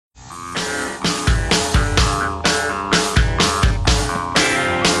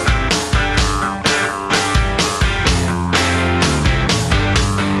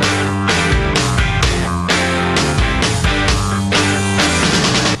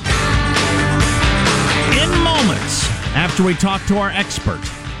After we talk to our expert,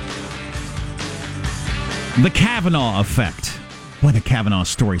 the Kavanaugh effect. Boy, the Kavanaugh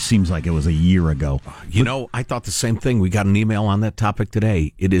story seems like it was a year ago. You know, I thought the same thing. We got an email on that topic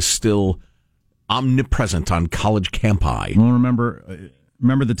today. It is still omnipresent on college campi. Well, remember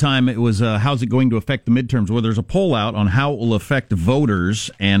the time it was, how's it going to affect the midterms? Well, there's a poll out on how it will affect voters,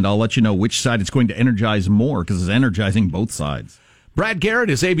 and I'll let you know which side it's going to energize more, because it's energizing both sides. Brad Garrett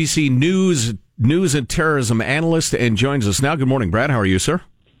is ABC News and terrorism analyst and joins us now. Good morning, Brad. How are you, sir?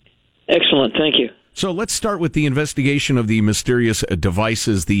 Excellent. Thank you. So let's start with the investigation of the mysterious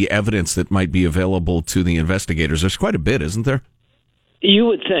devices, the evidence that might be available to the investigators. There's quite a bit, isn't there? You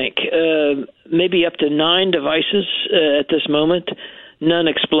would think maybe up to 9 devices at this moment. None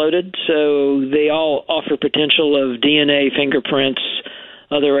exploded, so they all offer potential of DNA, fingerprints,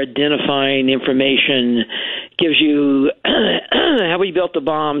 other identifying information. Gives you how he built the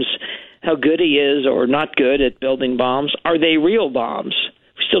bombs, how good he is or not good at building bombs. Are they real bombs?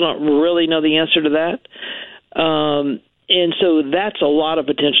 We still don't really know the answer to that. And so that's a lot of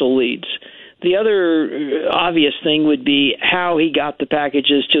potential leads. The other obvious thing would be how he got the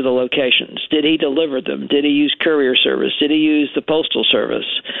packages to the locations. Did he deliver them? Did he use courier service? Did he use the postal service?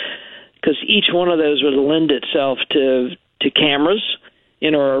 Because each one of those would lend itself to cameras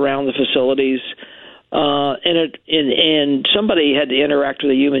in or around the facilities. And somebody had to interact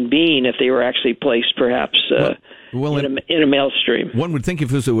with a human being if they were actually placed, perhaps, in a mailstream. One would think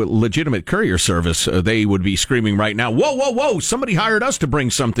if it was a legitimate courier service, they would be screaming right now, whoa, whoa, whoa, somebody hired us to bring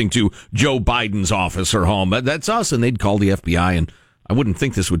something to Joe Biden's office or home. That's us. And they'd call the FBI, and I wouldn't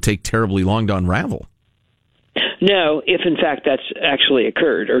think this would take terribly long to unravel. No, if in fact that's actually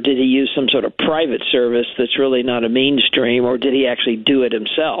occurred, or did he use some sort of private service that's really not a mainstream, or did he actually do it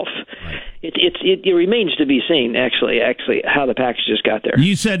himself? Right. It remains to be seen, actually, how the packages got there.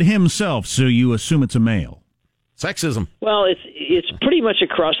 You said himself, so you assume it's a male. Sexism. Well, it's pretty much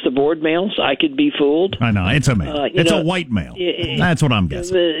across the board males. I could be fooled. I know, it's a male. It's a white male. That's what I'm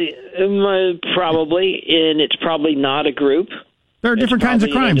guessing. Probably, and it's probably not a group. There are different kinds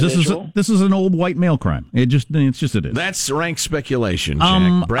of crimes. This is an old white male crime. It is. That's rank speculation,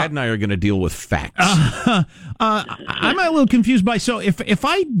 Jack. Brad and I are going to deal with facts. I'm a little confused by, so if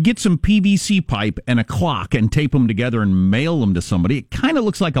I get some PVC pipe and a clock and tape them together and mail them to somebody, it kind of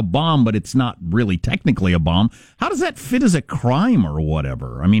looks like a bomb, but it's not really technically a bomb. How does that fit as a crime or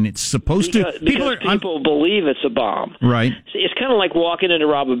whatever? I mean, it's supposed to. People believe it's a bomb, right? It's kind of like walking in to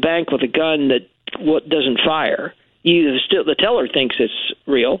rob a bank with a gun that doesn't fire. The teller thinks it's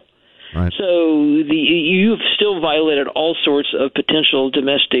real. Right. So you've still violated all sorts of potential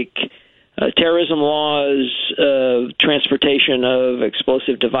domestic terrorism laws, transportation of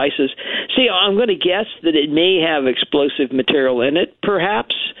explosive devices. See, I'm going to guess that it may have explosive material in it,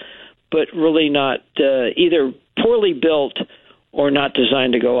 perhaps, but really not either poorly built or not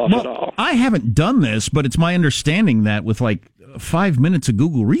designed to go off at all. I haven't done this, but it's my understanding that with 5 minutes of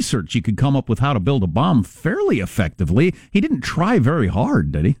Google research, you could come up with how to build a bomb fairly effectively. He didn't try very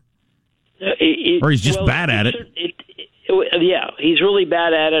hard, did he? Or he's just bad at it. Yeah, he's really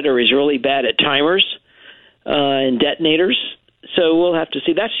bad at it, or he's really bad at timers and detonators. So we'll have to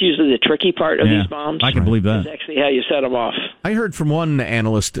see. That's usually the tricky part of these bombs. I can believe that. It's actually how you set them off. I heard from one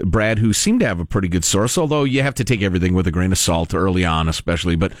analyst, Brad, who seemed to have a pretty good source, although you have to take everything with a grain of salt early on,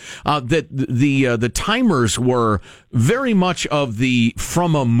 especially. But that the timers were very much of the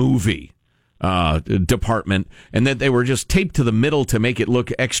from a movie department, and that they were just taped to the middle to make it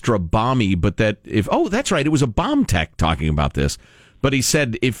look extra bomby. But that's right, it was a bomb tech talking about this. But he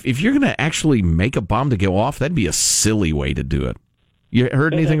said, if you're going to actually make a bomb to go off, that'd be a silly way to do it. You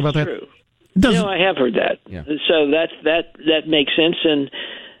heard anything about that? True. No, I have heard that. Yeah. So that makes sense, and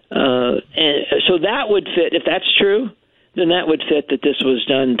so that would fit. If that's true, then that would fit that this was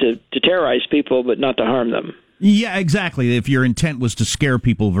done to terrorize people, but not to harm them. Yeah, exactly. If your intent was to scare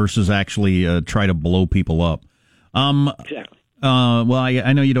people versus actually try to blow people up. Exactly. Well,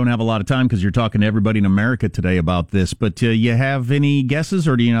 I know you don't have a lot of time because you're talking to everybody in America today about this, but you have any guesses,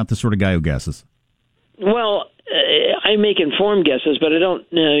 or are you not the sort of guy who guesses? Well, I make informed guesses, but I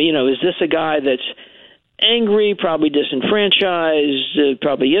don't know, is this a guy that's angry, probably disenfranchised,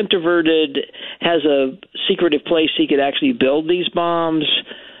 probably introverted, has a secretive place he could actually build these bombs,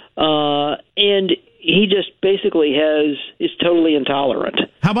 and he just basically is totally intolerant.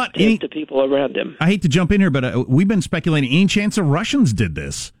 How about to people around him? I hate to jump in here, but we've been speculating any chance the Russians did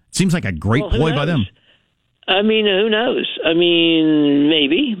this. Seems like a great ploy by them. I mean, who knows? I mean,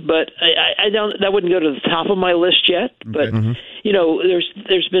 maybe, but I don't. That wouldn't go to the top of my list yet. But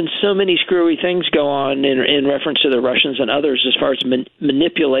there's been so many screwy things go on in reference to the Russians and others as far as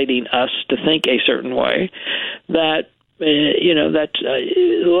manipulating us to think a certain way that Let's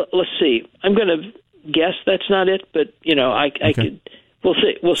see. I'm going to guess that's not it, but I could.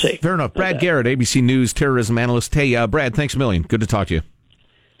 We'll see. Fair enough. Brad Garrett, ABC News terrorism analyst. Hey, Brad, thanks a million. Good to talk to you.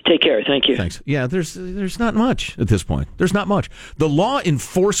 Take care. Thank you. Thanks. Yeah, there's not much at this point. There's not much. The law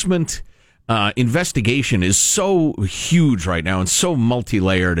enforcement investigation is so huge right now and so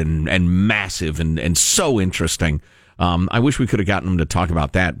multi-layered and massive and so interesting. I wish we could have gotten him to talk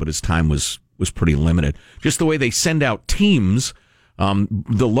about that, but his time was pretty limited. Just the way they send out teams,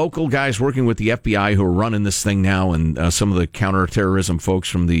 the local guys working with the FBI who are running this thing now, and some of the counterterrorism folks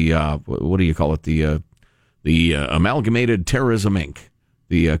from the what do you call it? The Amalgamated Terrorism Inc.,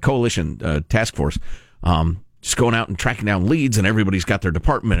 the coalition task force. Just going out and tracking down leads, and everybody's got their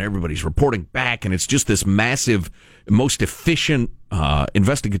department, everybody's reporting back, and it's just this massive, most efficient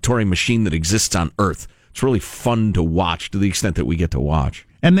investigatory machine that exists on Earth. It's really fun to watch, to the extent that we get to watch.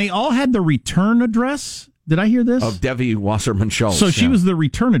 And they all had the return address. Did I hear this? Of Debbie Wasserman Schultz. So she was the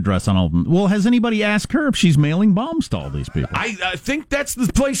return address on all of them. Well, has anybody asked her if she's mailing bombs to all these people? I think that's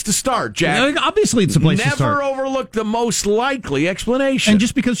the place to start, Jack. Obviously, it's the place to start. Never overlook the most likely explanation. And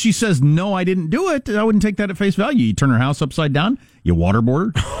just because she says, no, I didn't do it, I wouldn't take that at face value. You turn her house upside down, you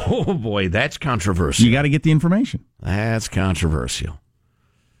waterboard her. Oh, boy, that's controversial. You got to get the information. That's controversial.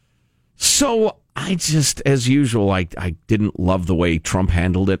 So I just, as usual, I didn't love the way Trump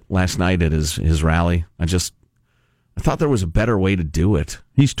handled it last night at his rally. I thought there was a better way to do it.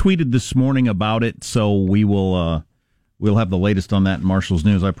 He's tweeted this morning about it, so we'll have the latest on that in Marshall's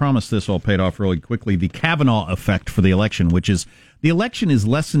News. I promise this, I'll pay it off really quickly. The Kavanaugh effect for the election, which is, the election is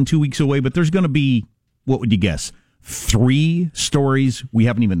less than 2 weeks away, but there's going to be, what would you guess, 3 stories we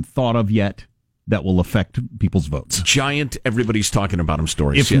haven't even thought of yet that will affect people's votes. Giant, everybody's talking about them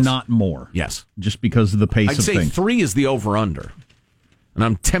stories. If not more. Yes. Just because of the pace of things. I'd say 3 is the over-under. And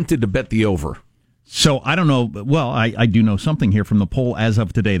I'm tempted to bet the over. So I don't know. Well, I do know something here from the poll as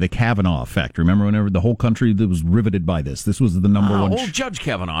of today, the Kavanaugh effect. Remember whenever the whole country was riveted by this? This was the number one. Old Judge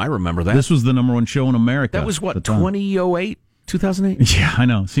Kavanaugh, I remember that. This was the number one show in America. That was what, 2008? 2008? Yeah, I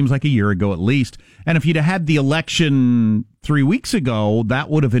know. Seems like a year ago at least. And if you'd have had the election 3 weeks ago, that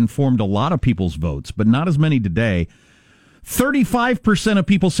would have informed a lot of people's votes, but not as many today. 35% of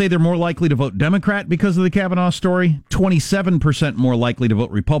people say they're more likely to vote Democrat because of the Kavanaugh story. 27% more likely to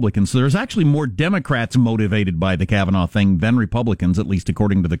vote Republican. So there's actually more Democrats motivated by the Kavanaugh thing than Republicans, at least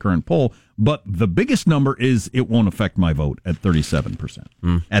according to the current poll. But the biggest number is it won't affect my vote at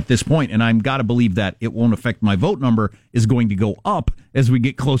 37% at this point. And I've got to believe that it won't affect my vote number is going to go up as we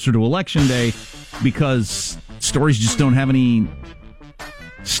get closer to Election Day, because stories just don't have any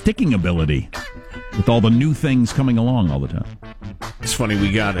sticking ability with all the new things coming along all the time. It's funny,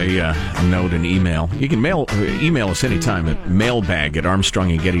 we got a note, an email. You can email us anytime at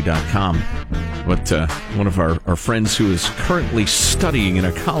mailbag@armstrongandgetty.com. But one of our friends who is currently studying in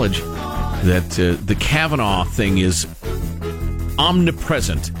a college that the Kavanaugh thing is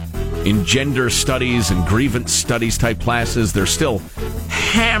omnipresent in gender studies and grievance studies type classes. They're still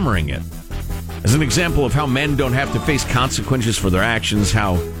hammering it as an example of how men don't have to face consequences for their actions,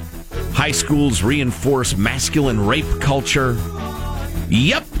 how high schools reinforce masculine rape culture.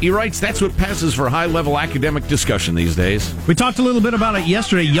 Yep, he writes, that's what passes for high-level academic discussion these days. We talked a little bit about it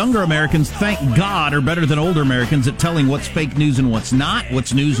yesterday. Younger Americans, thank God, are better than older Americans at telling what's fake news and what's not,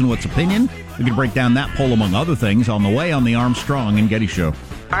 what's news and what's opinion. We can break down that poll, among other things, on the way on the Armstrong and Getty Show.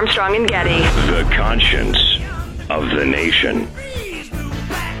 Armstrong and Getty. The conscience of the nation.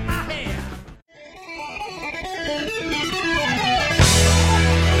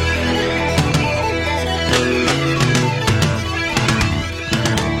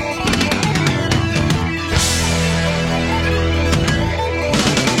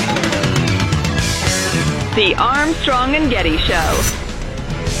 The Armstrong and Getty Show.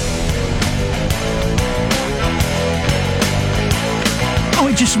 Oh,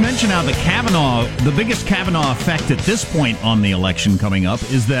 we just mentioned how the biggest Kavanaugh effect at this point on the election coming up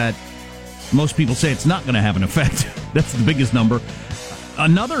is that most people say it's not going to have an effect. That's the biggest number.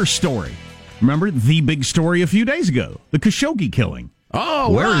 Another story. Remember the big story a few days ago? The Khashoggi killing.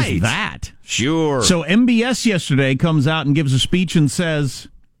 Oh, Where right. is that? Sure. So MBS yesterday comes out and gives a speech and says,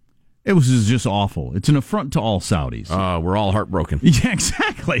 it was just awful. It's an affront to all Saudis. We're all heartbroken. Yeah,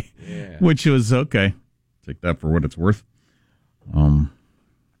 exactly. Yeah. Which was, okay, take that for what it's worth.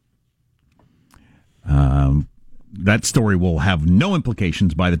 That story will have no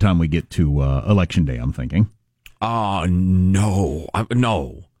implications by the time we get to Election Day, I'm thinking. No.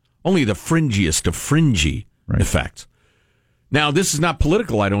 Only the fringiest of fringy effects. Now, this is not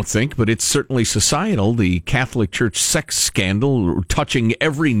political, I don't think, but it's certainly societal. The Catholic Church sex scandal touching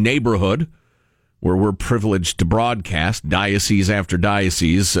every neighborhood where we're privileged to broadcast, diocese after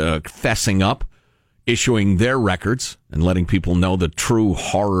diocese, fessing up, issuing their records, and letting people know the true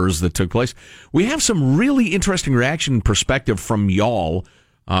horrors that took place. We have some really interesting reaction and perspective from y'all,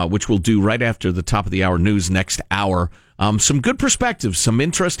 which we'll do right after the top of the hour news next hour. Some good perspectives, some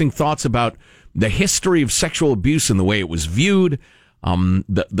interesting thoughts about the history of sexual abuse and the way it was viewed,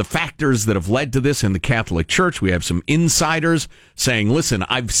 the factors that have led to this in the Catholic Church. We have some insiders saying, listen,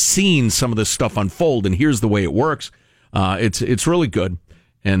 I've seen some of this stuff unfold, and here's the way it works. It's really good.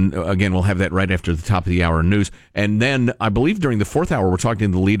 And again, we'll have that right after the top of the hour news. And then I believe during the fourth hour, we're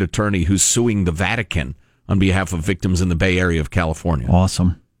talking to the lead attorney who's suing the Vatican on behalf of victims in the Bay Area of California.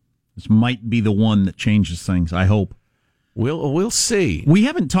 Awesome. This might be the one that changes things, I hope. We'll see. We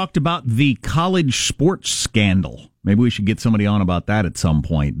haven't talked about the college sports scandal. Maybe we should get somebody on about that at some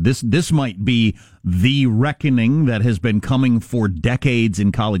point. This might be the reckoning that has been coming for decades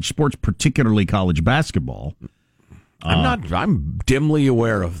in college sports, particularly college basketball. I'm dimly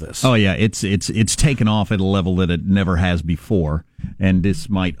aware of this. Oh yeah, it's taken off at a level that it never has before, and this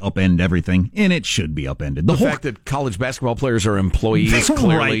might upend everything, and it should be upended. The fact that college basketball players are employees,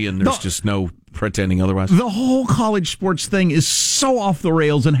 clearly, right. And there's just no pretending otherwise. The whole college sports thing is so off the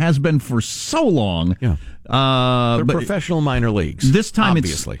rails and has been for so long. Yeah. They're professional minor leagues. This time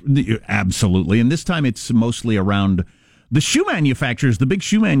obviously. Absolutely, and this time it's mostly around the shoe manufacturers, the big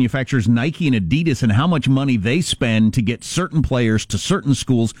shoe manufacturers, Nike and Adidas, and how much money they spend to get certain players to certain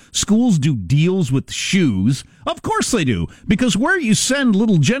schools. Schools do deals with shoes. Of course they do, because where you send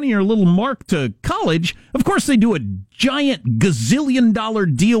little Jenny or little Mark to college, of course they do a giant gazillion-dollar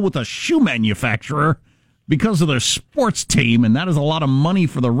deal with a shoe manufacturer because of their sports team, and that is a lot of money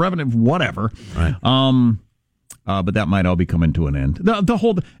for the revenue, whatever. Right. But that might all be coming to an end. The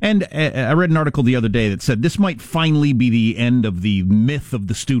whole, and I read an article the other day that said this might finally be the end of the myth of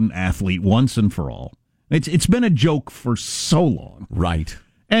the student athlete once and for all. It's been a joke for so long, right?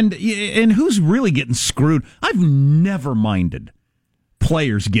 And who's really getting screwed? I've never minded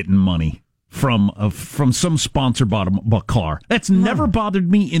players getting money from some sponsor bought a car. That's never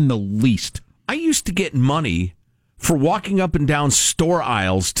bothered me in the least. I used to get money for walking up and down store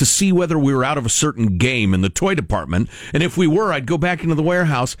aisles to see whether we were out of a certain game in the toy department. And if we were, I'd go back into the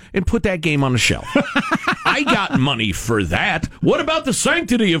warehouse and put that game on the shelf. I got money for that. What about the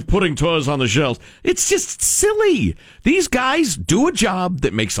sanctity of putting toys on the shelves? It's just silly. These guys do a job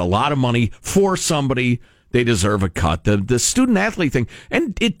that makes a lot of money for somebody. They deserve a cut. The student-athlete thing,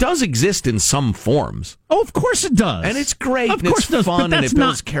 and it does exist in some forms. Oh, of course it does. And it's great, of and course it's it does, fun, and it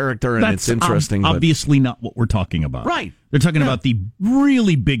builds character, and it's interesting. Obviously not what we're talking about. Right. They're talking about the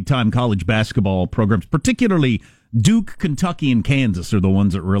really big-time college basketball programs, particularly Duke, Kentucky, and Kansas are the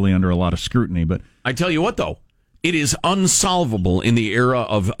ones that are really under a lot of scrutiny. But I tell you what, though, it is unsolvable in the era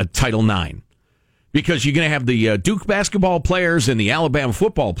of Title IX, because you're going to have the Duke basketball players and the Alabama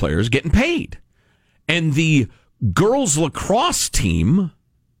football players getting paid. And the girls' lacrosse team,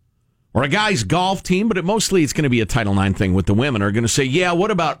 or a guys' golf team, but mostly it's going to be a Title IX thing with the women, are going to say, yeah,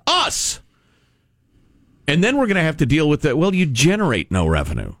 what about us? And then we're going to have to deal with that. Well, you generate no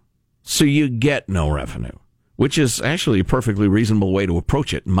revenue, so you get no revenue, which is actually a perfectly reasonable way to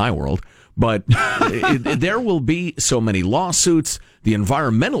approach it in my world. But there will be so many lawsuits. The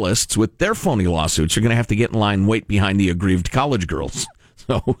environmentalists, with their phony lawsuits, are going to have to get in line and wait behind the aggrieved college girls.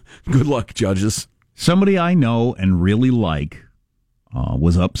 So good luck, judges. Somebody I know and really like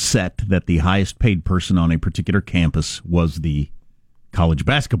was upset that the highest paid person on a particular campus was the college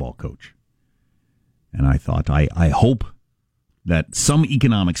basketball coach. And I thought, I hope that some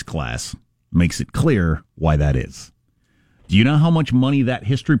economics class makes it clear why that is. Do you know how much money that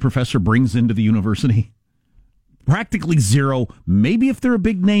history professor brings into the university? Practically zero. Maybe if they're a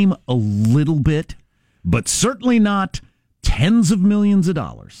big name, a little bit, but certainly not tens of millions of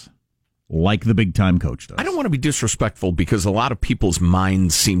dollars. Like the big-time coach does. I don't want to be disrespectful because a lot of people's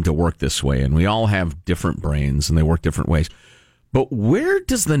minds seem to work this way, and we all have different brains, and they work different ways. But where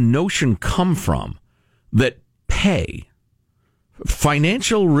does the notion come from that pay,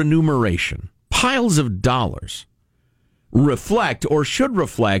 financial remuneration, piles of dollars, reflect or should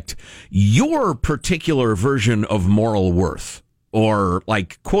reflect your particular version of moral worth or,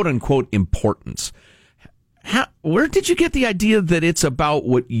 like, quote-unquote importance? Where did you get the idea that it's about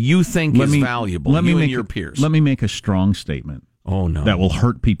what you think is valuable, you and your peers? Let me make a strong statement. Oh, no. That will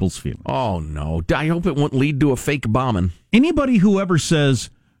hurt people's feelings. Oh, no. I hope it won't lead to a fake bombing. Anybody who ever says,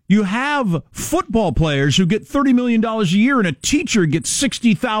 you have football players who get $30 million a year and a teacher gets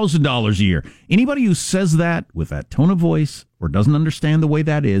 $60,000 a year. Anybody who says that with that tone of voice or doesn't understand the way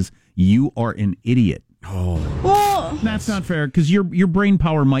that is, you are an idiot. Oh. Well, know. That's not fair, because your brain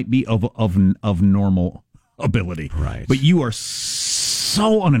power might be of normal ability. Right. But you are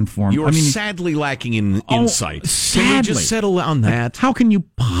so uninformed. You are sadly lacking in insight. Sadly. Can we just settle on that? How can you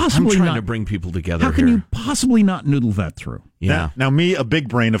possibly I'm trying to bring people together How can you possibly not noodle that through? Yeah. Now, me, a big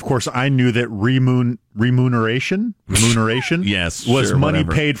brain, of course, I knew that remuneration yes, was sure, money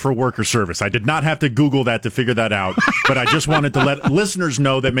whatever. paid for work or service. I did not have to Google that to figure that out, but I just wanted to let listeners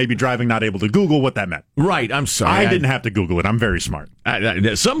know that maybe driving not able to Google what that meant. Right, I'm sorry. I didn't have to Google it. I'm very smart.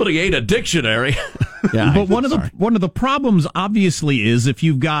 Somebody ate a dictionary. Yeah, but one of the problems obviously is if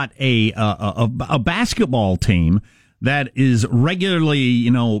you've got a basketball team that is regularly,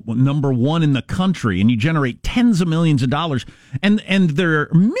 number one in the country, and you generate tens of millions of dollars, and there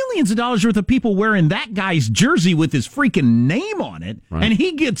are millions of dollars worth of people wearing that guy's jersey with his freaking name on it, right. and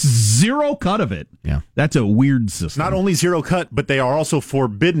he gets zero cut of it. Yeah, that's a weird system. Not only zero cut, but they are also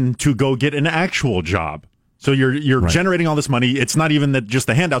forbidden to go get an actual job. So you're right. generating all this money. It's not even that just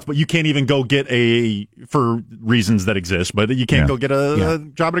the handouts, but you can't even go get for reasons that exist, but you can't go get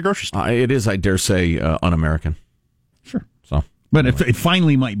a job at a grocery store. It is, I dare say, un-American. Sure. So, but it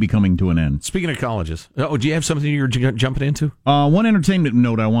finally might be coming to an end. Speaking of colleges, do you have something you're jumping into? One entertainment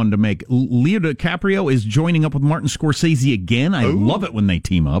note I wanted to make. Leo DiCaprio is joining up with Martin Scorsese again. I love it when they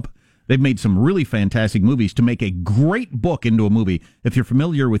team up. They've made some really fantastic movies to make a great book into a movie. If you're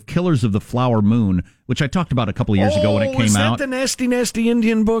familiar with Killers of the Flower Moon, which I talked about a couple of years ago when it came out. Is that the nasty, nasty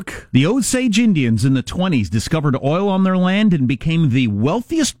Indian book? The Osage Indians in the 1920s discovered oil on their land and became the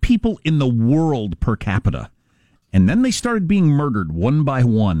wealthiest people in the world per capita. And then they started being murdered one by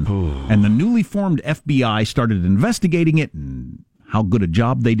one. And the newly formed FBI started investigating it and how good a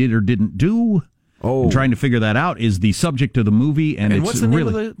job they did or didn't do. And trying to figure that out is the subject of the movie. And it's what's the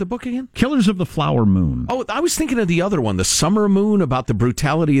really, name of the book again? Killers of the Flower Moon. Oh, I was thinking of the other one, The Summer Moon, about the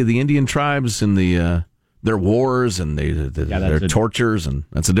brutality of the Indian tribes and their wars and their tortures, and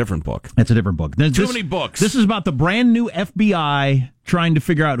that's a different book. That's a different book. Too many books. This is about the brand new FBI trying to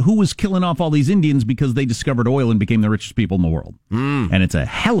figure out who was killing off all these Indians because they discovered oil and became the richest people in the world. And it's a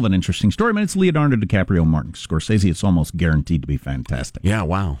hell of an interesting story. I mean, it's Leonardo DiCaprio and Martin Scorsese. It's almost guaranteed to be fantastic. Yeah,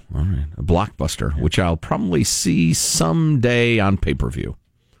 wow. All right. A blockbuster, which I'll probably see someday on pay-per-view.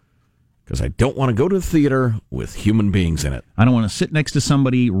 Because I don't want to go to the theater with human beings in it. I don't want to sit next to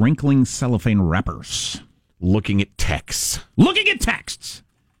somebody wrinkling cellophane wrappers. Looking at texts.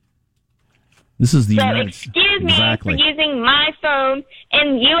 This is the excuse me for using my phone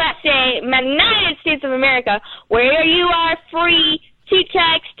in USA, United States of America, where you are free to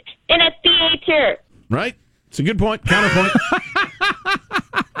text in a theater. Right? It's a good point. Counterpoint.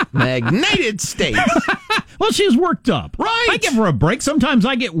 United States. Well, she's worked up. Right. I give her a break. Sometimes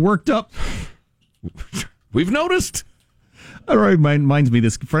I get worked up. We've noticed. It reminds me,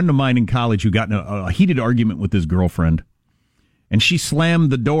 this friend of mine in college who got in a heated argument with his girlfriend, and she slammed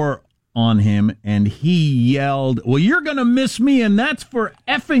the door on him, and he yelled, "Well, you're going to miss me, and that's for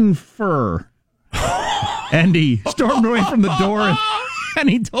effing fur." And he stormed away from the door, and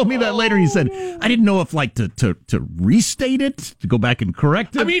he told me that later. He said, I didn't know if, to restate it, to go back and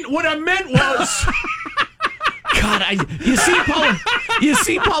correct it. I mean, what I meant was... God, you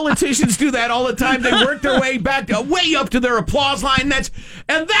see politicians do that all the time. They work their way back, way up to their applause line.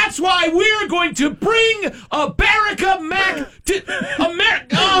 That's why we're going to bring America Mac to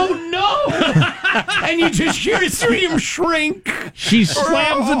America. Oh no! And you just hear him shrink. She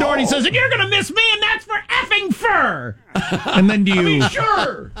slams the door and he says, "And you're going to miss me, and that's for effing fur." And then do you? I mean,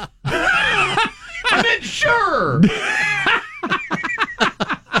 sure. I meant sure.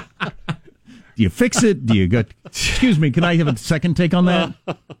 Do you fix it? Do you go? Excuse me, can I have a second take on that?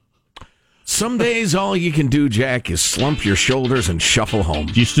 Some days all you can do, Jack, is slump your shoulders and shuffle home.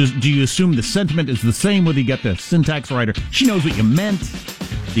 Do you assume the sentiment is the same whether you get the syntax right or she knows what you meant?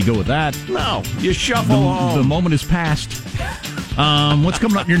 Do you go with that? No, you shuffle home. The moment is past. What's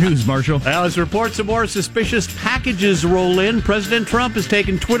coming up in your news, Marshall? Well, as reports of more suspicious packages roll in, President Trump has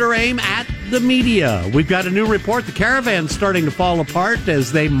taken Twitter aim at the media. We've got a new report. The caravan's starting to fall apart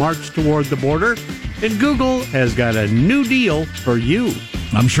as they march toward the border. And Google has got a new deal for you.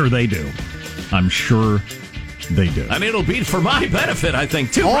 I'm sure they do. And it'll be for my benefit, I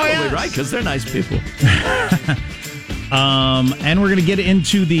think, too, probably, yes. Right? Because they're nice people. And we're going to get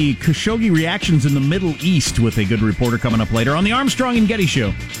into the Khashoggi reactions in the Middle East with a good reporter coming up later on the Armstrong and Getty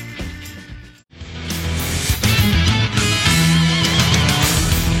Show.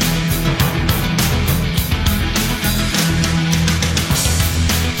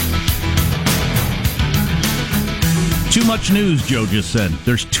 Too much news, Joe just said.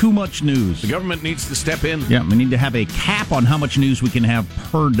 There's too much news. The government needs to step in. Yeah, we need to have a cap on how much news we can have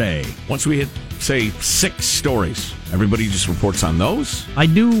per day. Once we hit say, 6 stories. Everybody just reports on those. I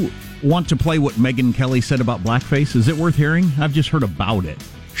do want to play what Megyn Kelly said about blackface. Is it worth hearing? I've just heard about it.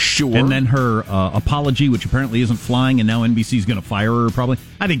 Sure. And then her apology, which apparently isn't flying, and now NBC's going to fire her probably.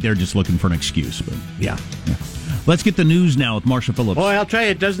 I think they're just looking for an excuse. But yeah. Let's get the news now with Marsha Phillips. Boy, I'll tell you,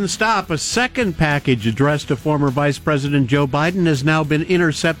 it doesn't stop. A second package addressed to former Vice President Joe Biden has now been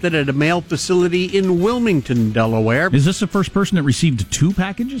intercepted at a mail facility in Wilmington, Delaware. Is this the first person that received 2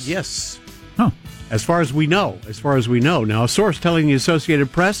 packages? Yes. Huh. As far as we know. Now, a source telling the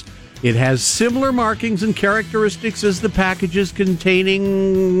Associated Press it has similar markings and characteristics as the packages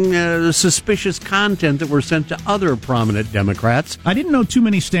containing suspicious content that were sent to other prominent Democrats. I didn't know too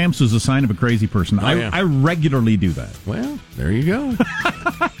many stamps was a sign of a crazy person. I regularly do that. Well, there you go.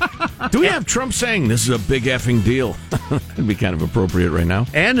 Do we have Trump saying this is a big effing deal? That'd be kind of appropriate right now.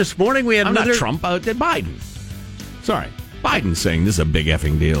 And this morning we had not Trump, Biden. Sorry, Biden saying this is a big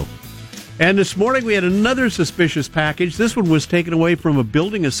effing deal. And this morning we had another suspicious package. This one was taken away from a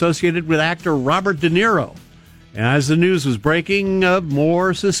building associated with actor Robert De Niro. As the news was breaking,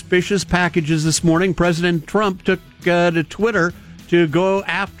 more suspicious packages this morning. President Trump took to Twitter to go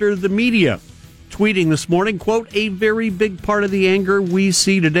after the media, tweeting this morning, quote, "A very big part of the anger we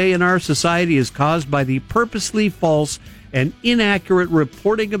see today in our society is caused by the purposely false and inaccurate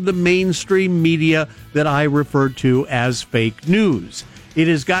reporting of the mainstream media that I referred to as fake news. It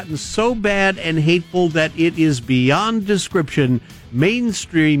has gotten so bad and hateful that it is beyond description.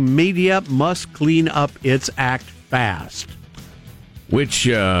 Mainstream media must clean up its act fast." Which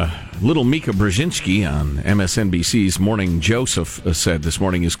little Mika Brzezinski on MSNBC's Morning Joseph said this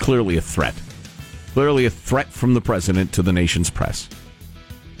morning is clearly a threat. Clearly a threat from the president to the nation's press.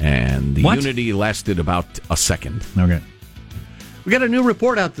 And the unity lasted about a second. Okay. We got a new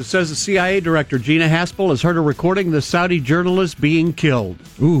report out that says the CIA director, Gina Haspel, has heard a recording of the Saudi journalist being killed.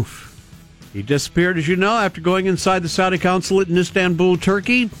 Oof. He disappeared, as you know, after going inside the Saudi consulate in Istanbul,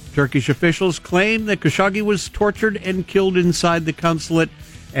 Turkey. Turkish officials claim that Khashoggi was tortured and killed inside the consulate.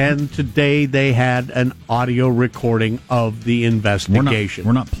 And today they had an audio recording of the investigation.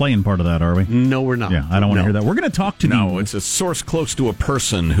 We're not playing part of that, are we? No, we're not. Yeah, I don't want to hear that. We're going to talk to it's a source close to a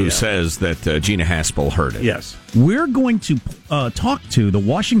person who says that Gina Haspel heard it. Yes. We're going to talk to the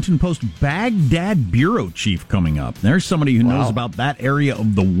Washington Post Baghdad bureau chief coming up. There's somebody who knows about that area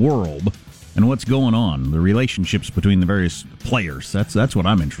of the world and what's going on, the relationships between the various players. That's what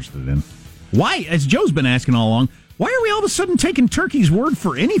I'm interested in. Why, as Joe's been asking all along, why are we all of a sudden taking Turkey's word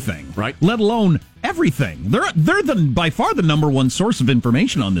for anything? Right. Let alone everything. They're by far the number one source of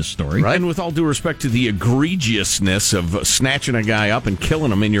information on this story. Right. And with all due respect to the egregiousness of snatching a guy up and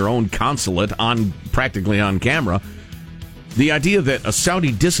killing him in your own consulate practically on camera, the idea that a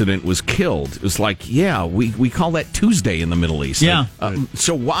Saudi dissident was killed is like, we call that Tuesday in the Middle East. Yeah.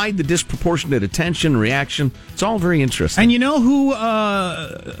 So why the disproportionate attention, reaction? It's all very interesting. And you know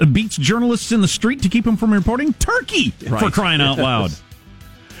who beats journalists in the street to keep them from reporting? Turkey, for crying out loud.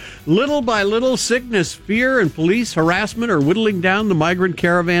 Little by little, sickness, fear, and police harassment are whittling down the migrant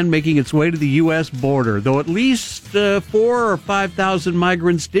caravan making its way to the U.S. border. Though at least 4,000 or 5,000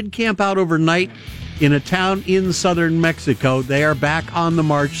 migrants did camp out overnight in a town in southern Mexico. They are back on the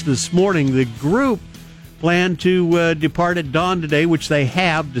march this morning. The group planned to depart at dawn today, which they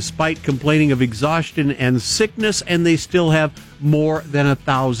have, despite complaining of exhaustion and sickness, and they still have more than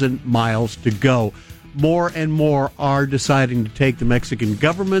 1,000 miles to go. More and more are deciding to take the Mexican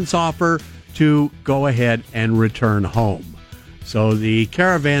government's offer to go ahead and return home. So the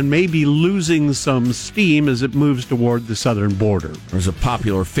caravan may be losing some steam as it moves toward the southern border. There's a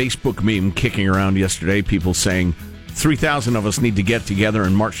popular Facebook meme kicking around yesterday, people saying 3,000 of us need to get together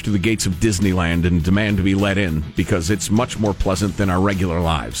and march to the gates of Disneyland and demand to be let in because it's much more pleasant than our regular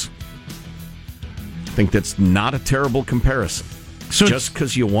lives. I think that's not a terrible comparison. So just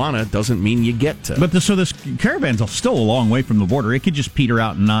because you want to doesn't mean you get to. But so this caravan's still a long way from the border. It could just peter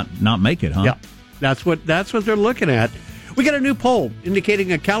out and not make it, huh? Yeah, that's what they're looking at. We got a new poll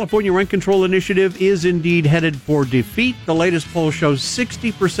indicating a California rent control initiative is indeed headed for defeat. The latest poll shows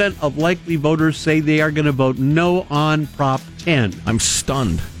 60% of likely voters say they are going to vote no on Prop 10. I'm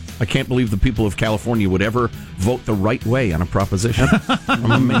stunned. I can't believe the people of California would ever vote the right way on a proposition.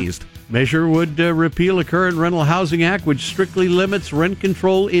 I'm amazed. Measure would repeal a current rental housing act which strictly limits rent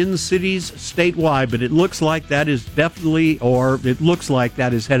control in cities statewide, but it looks like that is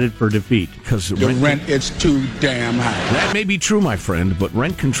headed for defeat. Because the rent is too damn high. That may be true, my friend, but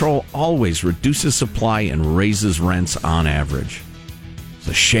rent control always reduces supply and raises rents on average. It's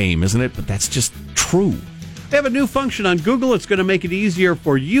a shame, isn't it? But that's just true. They have a new function on Google. It's going to make it easier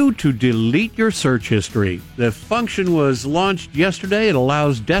for you to delete your search history. The function was launched yesterday. It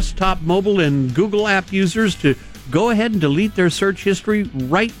allows desktop, mobile, and Google app users to go ahead and delete their search history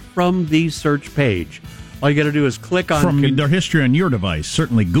right from the search page. All you got to do is click on... From their history on your device.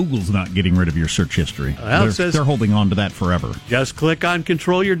 Certainly Google's not getting rid of your search history. Well, they're holding on to that forever. Just click on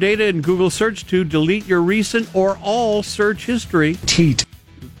Control Your Data in Google Search to delete your recent or all search history. Teat.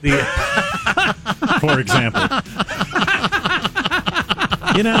 For example.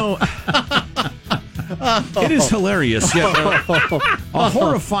 It is hilarious, yet a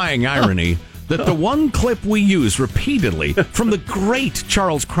horrifying irony that the one clip we use repeatedly from the great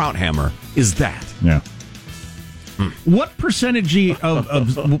Charles Krauthammer is that. Yeah. What percentage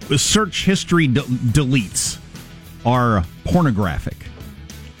of search history deletes are pornographic?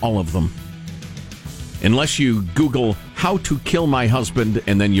 All of them. Unless you Google how to kill my husband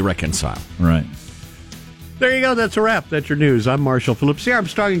and then you reconcile. Right. There you go. That's a wrap. That's your news. I'm Marshall Phillips. The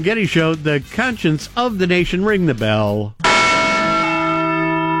Armstrong and Getty Show, the conscience of the nation. Ring the bell.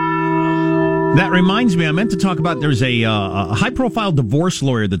 That reminds me, I meant to talk about, there's a high-profile divorce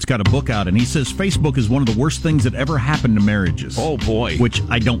lawyer that's got a book out, and he says Facebook is one of the worst things that ever happened to marriages. Oh, boy. Which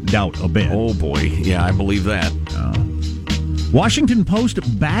I don't doubt a bit. Oh, boy. Yeah, I believe that. Washington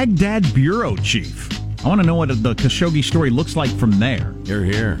Post Baghdad bureau chief. I want to know what the Khashoggi story looks like from there. You're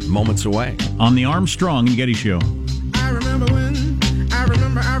here, moments away. On the Armstrong and Getty Show. I remember when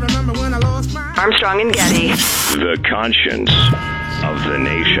I lost my... Armstrong and Getty. The conscience of the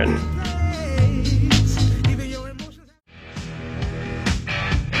nation.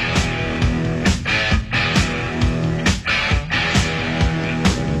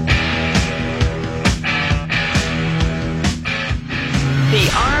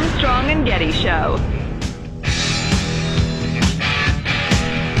 The Armstrong and Getty Show.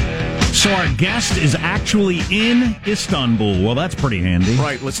 So our guest is actually in Istanbul. Well, that's pretty handy.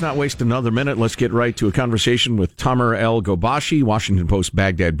 Right, let's not waste another minute. Let's get right to a conversation with Tamer El-Gobashi, Washington Post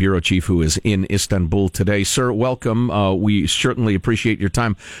Baghdad bureau chief, who is in Istanbul today. Sir, welcome. We certainly appreciate your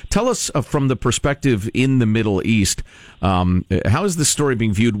time. Tell us from the perspective in the Middle East, how is this story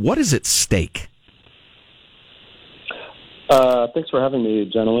being viewed? What is at stake? Thanks for having me,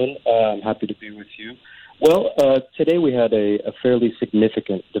 gentlemen. I'm happy to be with you. Well, today we had a fairly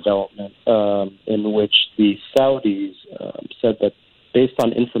significant development in which the Saudis said that based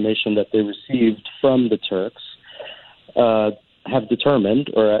on information that they received from the Turks, have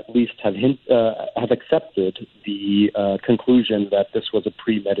determined, or at least have accepted the conclusion that this was a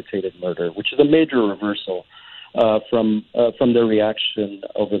premeditated murder, which is a major reversal from their reaction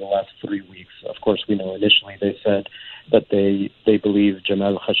over the last 3 weeks. Of course, we know initially they said that they believe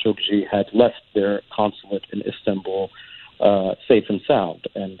Jamal Khashoggi had left their consulate in Istanbul safe and sound,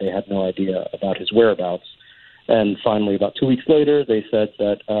 and they had no idea about his whereabouts. And finally, about 2 weeks later, they said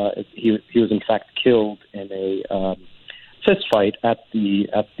that he was in fact killed in a fist fight at the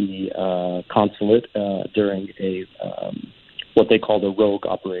consulate during a what they called a rogue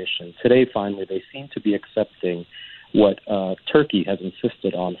operation. Today, finally, they seem to be accepting what Turkey has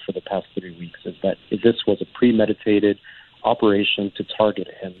insisted on for the past 3 weeks, is that this was a premeditated operation to target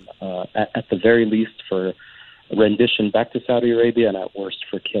him, at the very least for rendition back to Saudi Arabia, and at worst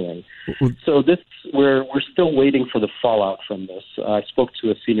for killing. So we're still waiting for the fallout from this. I spoke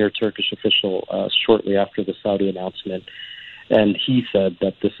to a senior Turkish official shortly after the Saudi announcement, and he said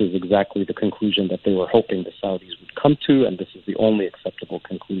that this is exactly the conclusion that they were hoping the Saudis would come to, and this is the only acceptable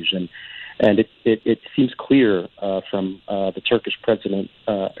conclusion. And it seems clear from the Turkish President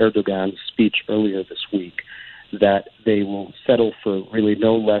Erdogan's speech earlier this week that they will settle for really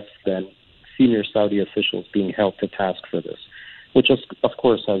no less than senior Saudi officials being held to task for this, which of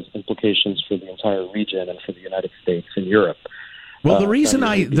course has implications for the entire region and for the United States and Europe. Well, the reason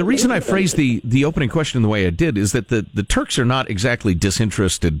I phrased the opening question the way I did is that the Turks are not exactly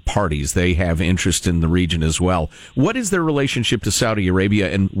disinterested parties. They have interest in the region as well. What is their relationship to Saudi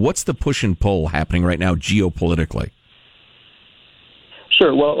Arabia, and what's the push and pull happening right now geopolitically?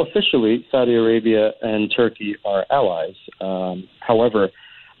 Sure. Well, officially, Saudi Arabia and Turkey are allies. However,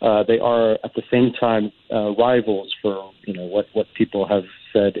 they are at the same time rivals for what people have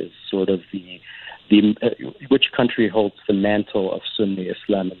said is sort of which country holds the mantle of Sunni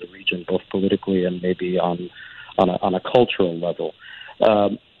Islam in the region, both politically and maybe on a cultural level.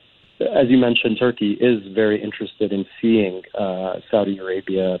 As you mentioned, Turkey is very interested in seeing Saudi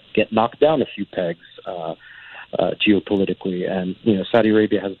Arabia get knocked down a few pegs geopolitically, and Saudi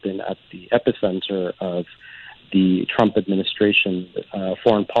Arabia has been at the epicenter of the Trump administration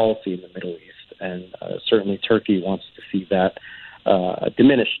foreign policy in the Middle East, and certainly Turkey wants to see that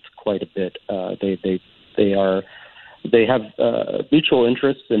diminished quite a bit. They have mutual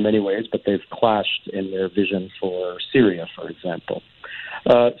interests in many ways, but they've clashed in their vision for Syria, for example.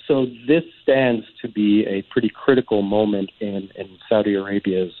 So this stands to be a pretty critical moment in Saudi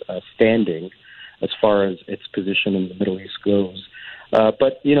Arabia's standing as far as its position in the Middle East goes.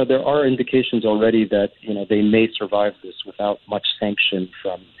 But, there are indications already that, they may survive this without much sanction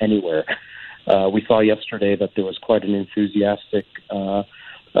from anywhere. We saw yesterday that there was quite an enthusiastic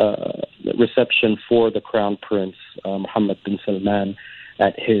reception for the Crown Prince, Mohammed bin Salman,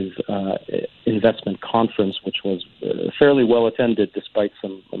 at his investment conference, which was fairly well attended despite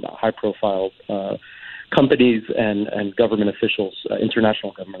some high-profile companies and government officials,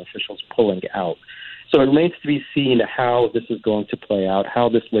 international government officials, pulling out. So it remains to be seen how this is going to play out, how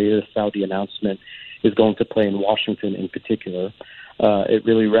this latest Saudi announcement is going to play in Washington in particular. It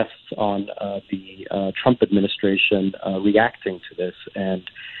really rests on the Trump administration reacting to this, and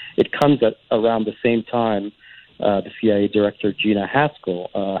it comes at around the same time the CIA Director Gina Haskell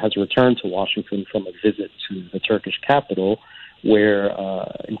has returned to Washington from a visit to the Turkish capital, where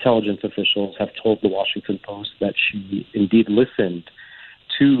intelligence officials have told the Washington Post that she indeed listened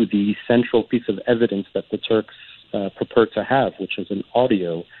to the central piece of evidence that the Turks purport to have, which is an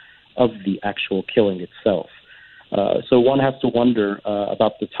audio of the actual killing itself. So one has to wonder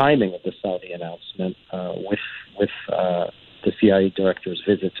about the timing of the Saudi announcement with the CIA director's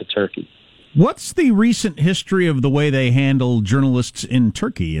visit to Turkey. What's the recent history of the way they handle journalists in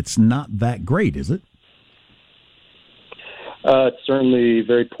Turkey? It's not that great, is it? It's certainly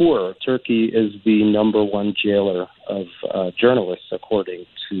very poor. Turkey is the number one jailer of journalists, according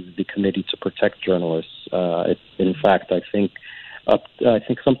to the Committee to Protect Journalists. In fact, I think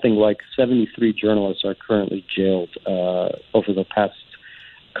something like 73 journalists are currently jailed over the past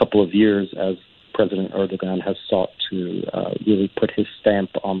couple of years, as President Erdogan has sought to really put his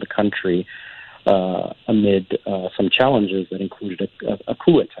stamp on the country amid some challenges that included a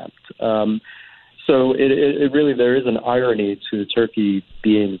coup attempt. So it really, there is an irony to Turkey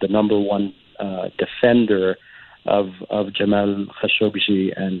being the number one defender of Jamal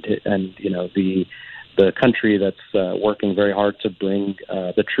Khashoggi and the country that's working very hard to bring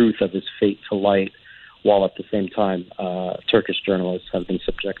the truth of his fate to light, while at the same time Turkish journalists have been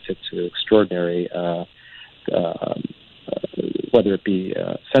subjected to extraordinary whether it be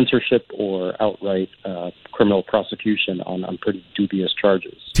censorship or outright criminal prosecution on pretty dubious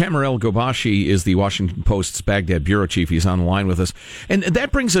charges. Tamer El-Ghobashi is the Washington Post's Baghdad bureau chief. He's on the line with us. And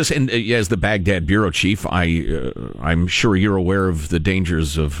that brings us, and as the Baghdad bureau chief, I'm sure you're aware of the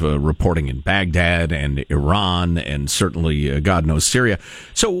dangers of reporting in Baghdad and Iran and certainly, God knows, Syria.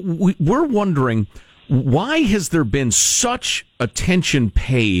 So we're wondering, why has there been such attention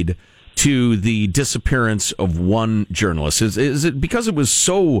paid to the disappearance of one journalist? Is it because it was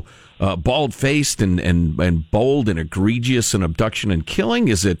so bald-faced and bold and egregious an abduction and killing?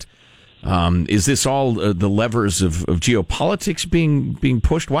 Is this all the levers of geopolitics being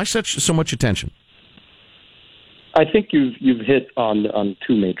pushed? Why so much attention? I think you've hit on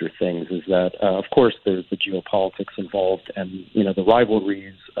two major things. Is that of course there's the geopolitics involved, and the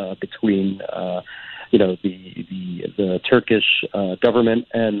rivalries between the Turkish government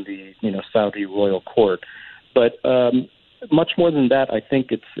and the Saudi royal court, but much more than that, I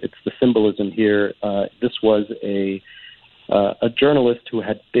think it's the symbolism here. This was a journalist who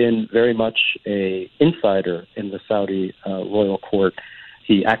had been very much a insider in the Saudi royal court.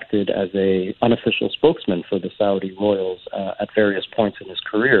 He acted as a unofficial spokesman for the Saudi royals at various points in his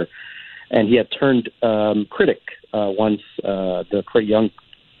career, and he had turned critic once the young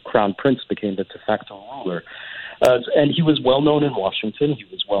Crown Prince became the de facto ruler. And he was well known in Washington. He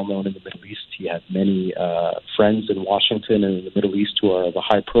was well known in the Middle East. He had many friends in Washington and in the Middle East who are of a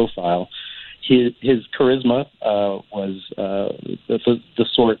high profile. His charisma was the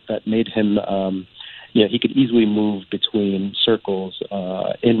sort that made him, he could easily move between circles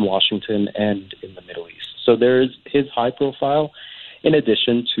in Washington and in the Middle East. So there is his high profile, in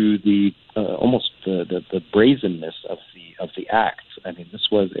addition to the almost the brazenness of the act. I mean, this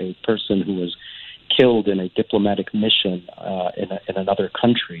was a person who was killed in a diplomatic mission in another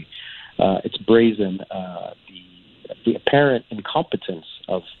country. It's brazen. The apparent incompetence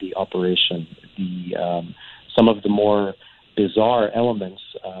of the operation, some of the more bizarre elements,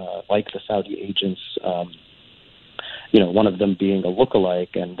 like the Saudi agents, one of them being a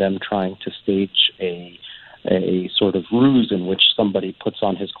lookalike and them trying to stage a sort of ruse in which somebody puts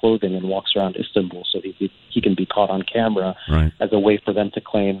on his clothing and walks around Istanbul so he can be caught on camera, right, as a way for them to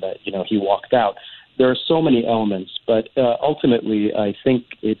claim that he walked out. There are so many elements, but ultimately I think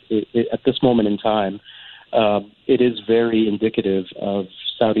it at this moment in time, it is very indicative of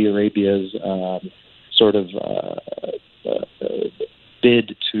Saudi Arabia's sort of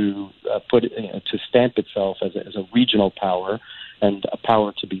bid to to stamp itself as a regional power and a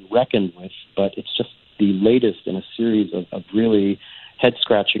power to be reckoned with. But it's just the latest in a series of really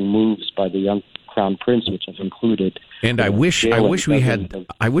head-scratching moves by the young Crown Prince, which have included. And I wish we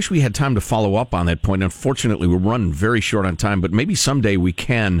had time to follow up on that point. Unfortunately, we're running very short on time, but maybe someday we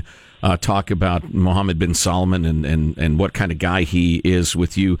can talk about Mohammed bin Salman and what kind of guy he is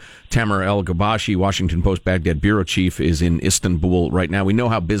with you. Tamer El-Gabashi, Washington Post Baghdad bureau chief, is in Istanbul right now. We know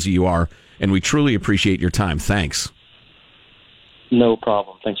how busy you are, and we truly appreciate your time. Thanks. No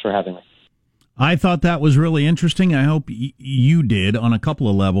problem. Thanks for having me. I thought that was really interesting. I hope you did on a couple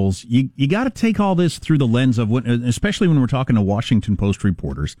of levels. You got to take all this through the lens of especially when we're talking to Washington Post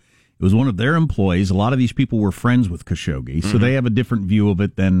reporters. It was one of their employees. A lot of these people were friends with Khashoggi, so they have a different view of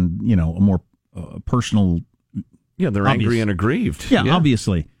it than, a more personal. Yeah, they're angry and aggrieved. Yeah,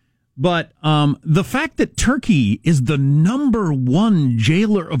 obviously. But the fact that Turkey is the number one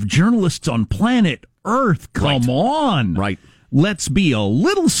jailer of journalists on planet Earth, come on. Right. Let's be a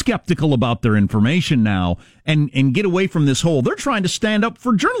little skeptical about their information now and get away from this whole, they're trying to stand up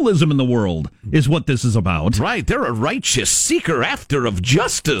for journalism in the world, is what this is about. Right. They're a righteous seeker after of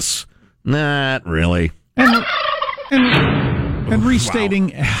justice. Not really. And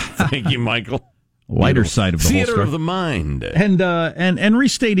restating. Wow. Thank you, Michael. Lighter side of the Theater whole story. of the mind. And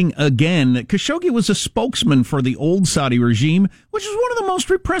restating again that Khashoggi was a spokesman for the old Saudi regime, which is one of the most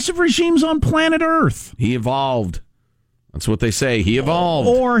repressive regimes on planet Earth. He evolved. That's what they say. He evolved.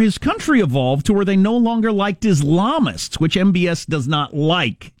 Or his country evolved to where they no longer liked Islamists, which MBS does not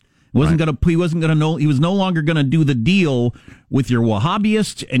like. He was no longer going to do the deal with your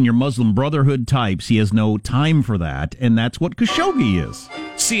Wahhabists and your Muslim Brotherhood types. He has no time for that, and that's what Khashoggi is.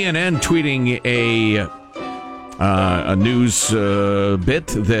 CNN tweeting a news bit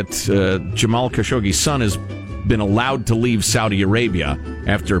that Jamal Khashoggi's son has been allowed to leave Saudi Arabia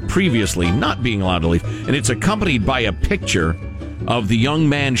after previously not being allowed to leave. And it's accompanied by a picture of the young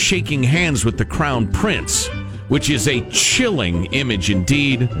man shaking hands with the Crown Prince, which is a chilling image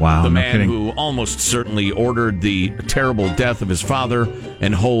indeed. Wow, the no man kidding. who almost certainly ordered the terrible death of his father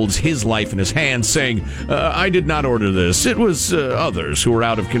and holds his life in his hands, saying, I did not order this. It was others who were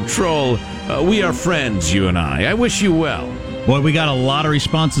out of control. We are friends, you and I. I wish you well. Boy, we got a lot of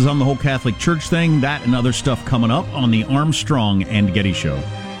responses on the whole Catholic Church thing, that and other stuff coming up on the Armstrong and Getty Show.